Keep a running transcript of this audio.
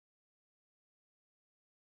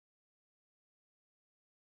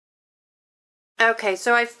Okay,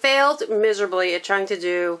 so I failed miserably at trying to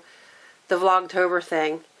do the Vlogtober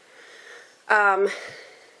thing. I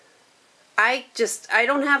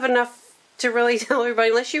don't have enough to really tell everybody,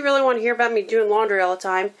 unless you really want to hear about me doing laundry all the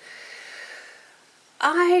time.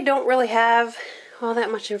 I don't really have all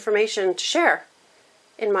that much information to share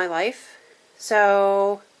in my life.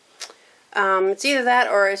 So, it's either that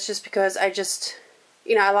or it's just because I just,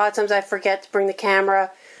 a lot of times I forget to bring the camera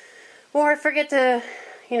or I forget to,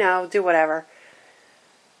 do whatever.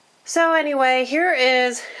 So anyway, here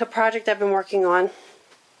is a project I've been working on.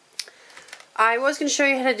 I was going to show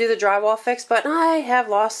you how to do the drywall fix, but I have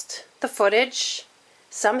lost the footage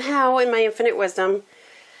somehow in my infinite wisdom.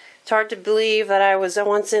 It's hard to believe that I was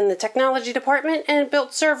once in the technology department and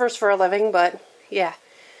built servers for a living, but yeah.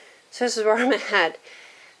 So this is where I'm at.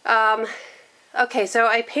 Okay, so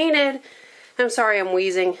I painted, I'm sorry I'm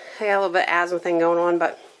wheezing. I got a little bit of asthma thing going on,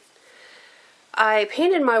 but I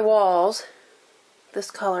painted my walls this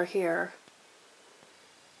color here.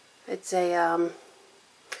 It's a,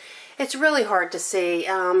 it's really hard to see.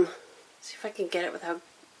 See if I can get it without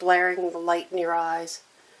blaring the light in your eyes.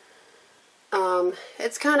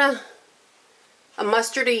 It's kind of a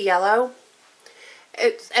mustardy yellow.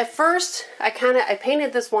 At first, I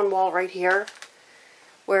painted this one wall right here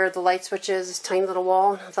where the light switch is, this tiny little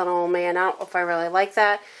wall. I thought, oh man, I don't know if I really like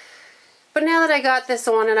that. But now that I got this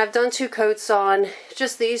on, and I've done 2 coats on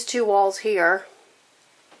just these 2 walls here.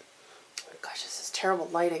 Gosh, this is terrible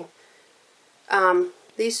lighting.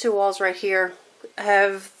 These 2 walls right here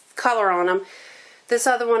have color on them. This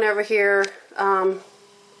other one over here,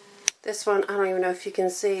 this one, I don't even know if you can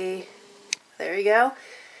see. There you go.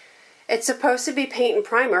 It's supposed to be paint and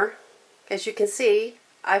primer. As you can see,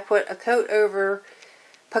 I put a coat over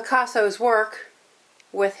Picasso's work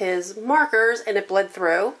with his markers and it bled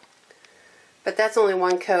through. But that's only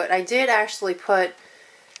 1 coat. I did actually put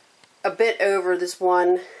a bit over this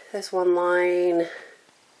one line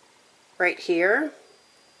right here,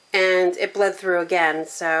 and it bled through again.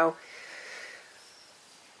 So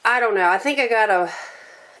I don't know. I think I got a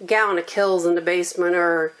gallon of Kills in the basement,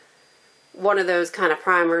 or one of those kind of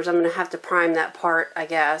primers. I'm going to have to prime that part, I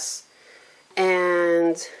guess.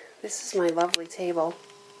 And this is my lovely table.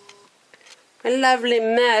 My lovely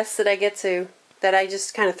mess that I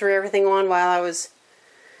just kind of threw everything on while I was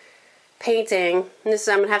painting. And this,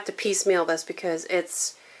 I'm going to have to piecemeal this because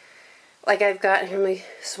it's like I've got, here, let me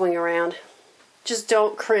swing around. Just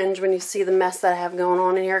don't cringe when you see the mess that I have going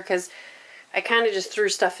on in here, because I kind of just threw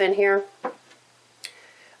stuff in here.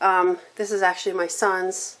 This is actually my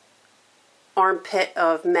son's armpit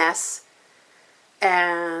of mess.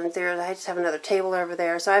 And there, I just have another table over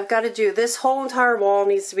there. So I've got to do, this whole entire wall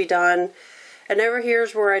needs to be done. And over here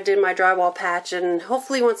is where I did my drywall patch. And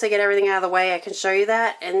hopefully once I get everything out of the way, I can show you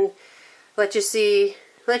that and let you see,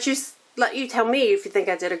 let you tell me if you think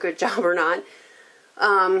I did a good job or not.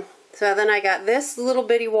 So then I got this little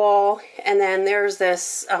bitty wall, and then there's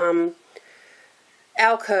this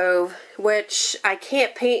alcove, which I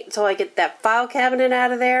can't paint until I get that file cabinet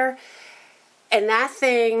out of there. And that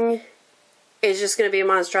thing is just going to be a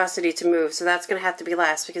monstrosity to move, so that's going to have to be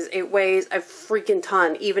last because it weighs a freaking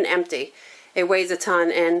ton, even empty. It weighs a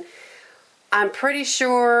ton, and I'm pretty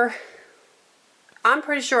sure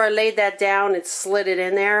I laid that down and slid it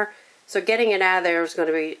in there, so getting it out of there is going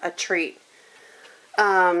to be a treat.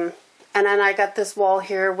 And then I got this wall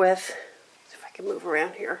here with, if I can move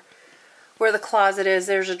around here, where the closet is.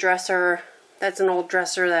 There's a dresser. That's an old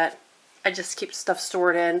dresser that I just keep stuff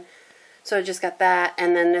stored in. So I just got that,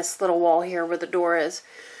 and then this little wall here where the door is.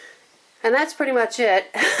 And that's pretty much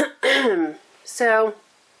it. So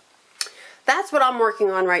that's what I'm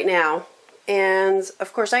working on right now. And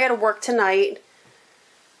of course I got to work tonight.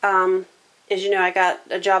 As you know, I got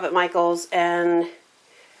a job at Michael's, and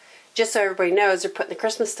just so everybody knows, they're putting the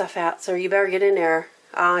Christmas stuff out, so you better get in there.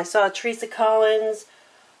 I saw Teresa Collins.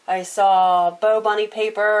 I saw Bo Bunny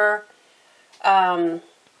paper. A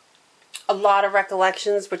lot of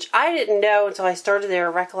Recollections, which I didn't know until I started there.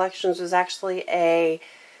 Recollections was actually a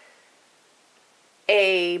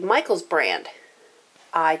Michael's brand.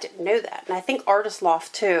 I didn't know that. And I think Artist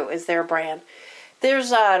Loft too is their brand.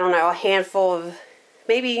 There's, I don't know, a handful of,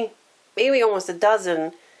 maybe almost a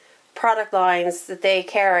dozen product lines that they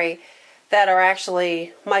carry that are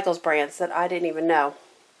actually Michael's brands that I didn't even know.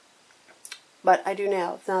 But I do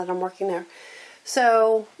now that I'm working there.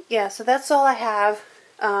 So, yeah, so that's all I have.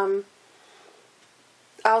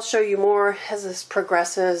 I'll show you more as this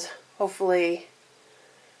progresses. Hopefully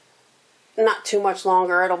not too much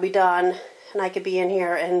longer. It'll be done and I could be in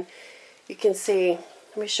here and you can see.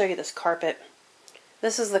 Let me show you this carpet.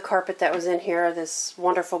 This is the carpet that was in here, this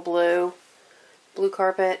wonderful blue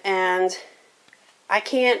carpet, and I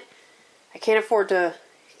can't afford to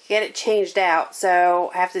get it changed out, so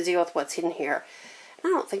I have to deal with what's in here. I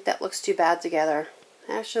don't think that looks too bad together.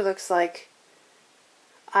 It actually looks like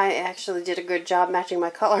I actually did a good job matching my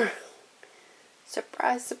color.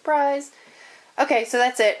 Surprise, surprise. Okay, so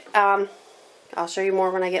that's it. I'll show you more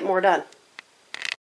when I get more done.